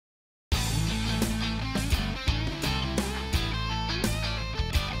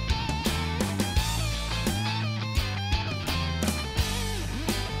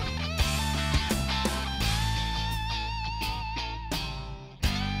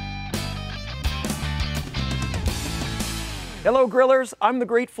Hello grillers, I'm the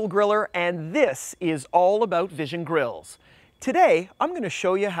Grateful Griller and this is all about Vision Grills. Today I'm going to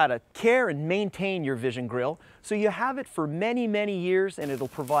show you how to care and maintain your Vision Grill so you have it for many years and it'll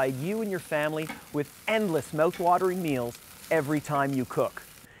provide you and your family with endless mouth-watering meals every time you cook.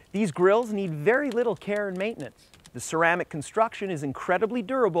 These grills need very little care and maintenance. The ceramic construction is incredibly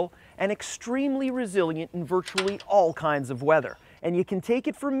durable and extremely resilient in virtually all kinds of weather. And you can take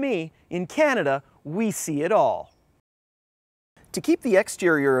it from me, in Canada, we see it all. To keep the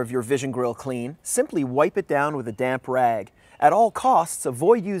exterior of your Vision Grill clean, simply wipe it down with a damp rag. At all costs,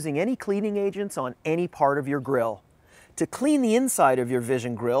 avoid using any cleaning agents on any part of your grill. To clean the inside of your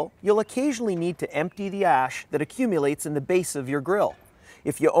Vision Grill, you'll occasionally need to empty the ash that accumulates in the base of your grill.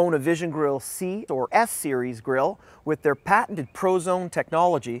 If you own a Vision Grill C or S Series grill with their patented ProZone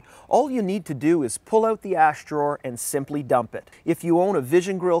technology, all you need to do is pull out the ash drawer and simply dump it. If you own a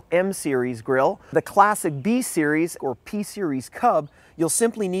Vision Grill M Series grill, the classic B Series or P Series Cub, you'll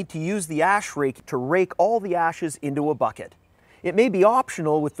simply need to use the ash rake to rake all the ashes into a bucket. It may be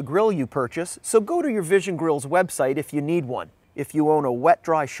optional with the grill you purchase, so go to your Vision Grill's website if you need one. If you own a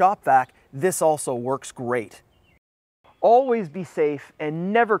wet-dry shop vac, this also works great. Always be safe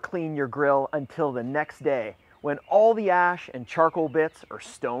and never clean your grill until the next day, when all the ash and charcoal bits are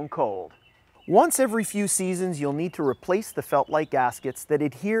stone cold. Once every few seasons, you'll need to replace the felt-like gaskets that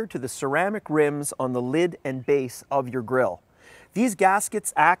adhere to the ceramic rims on the lid and base of your grill. These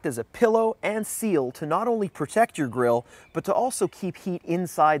gaskets act as a pillow and seal to not only protect your grill, but to also keep heat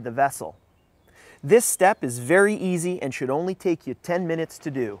inside the vessel. This step is very easy and should only take you 10 minutes to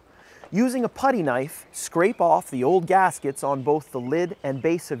do. Using a putty knife, scrape off the old gaskets on both the lid and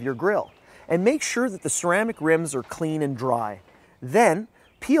base of your grill, and make sure that the ceramic rims are clean and dry. Then,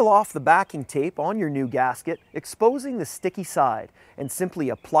 peel off the backing tape on your new gasket, exposing the sticky side, and simply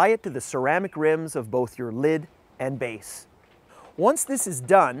apply it to the ceramic rims of both your lid and base. Once this is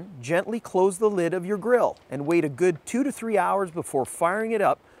done, gently close the lid of your grill and wait a good 2 to 3 hours before firing it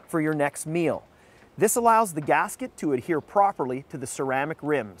up for your next meal. This allows the gasket to adhere properly to the ceramic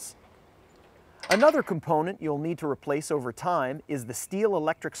rims. Another component you'll need to replace over time is the steel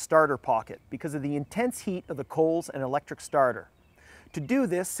electric starter pocket because of the intense heat of the coals and electric starter. To do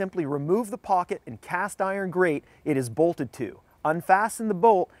this, simply remove the pocket and cast iron grate it is bolted to, unfasten the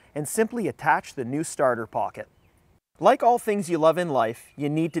bolt, and simply attach the new starter pocket. Like all things you love in life, you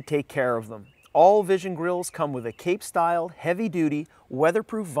need to take care of them. All Vision Grills come with a Cape-styled, heavy-duty,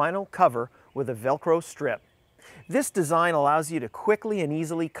 weatherproof vinyl cover with a Velcro strip. This design allows you to quickly and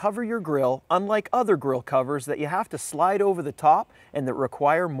easily cover your grill, unlike other grill covers that you have to slide over the top and that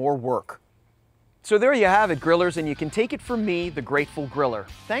require more work. So there you have it, grillers, and you can take it from me, the Grateful Griller.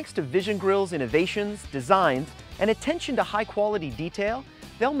 Thanks to Vision Grill's innovations, designs, and attention to high-quality detail,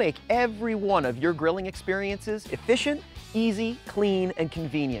 they'll make every one of your grilling experiences efficient, easy, clean, and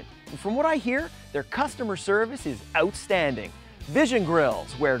convenient. And from what I hear, their customer service is outstanding. Vision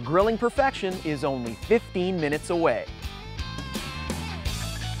Grills, where grilling perfection is only 15 minutes away.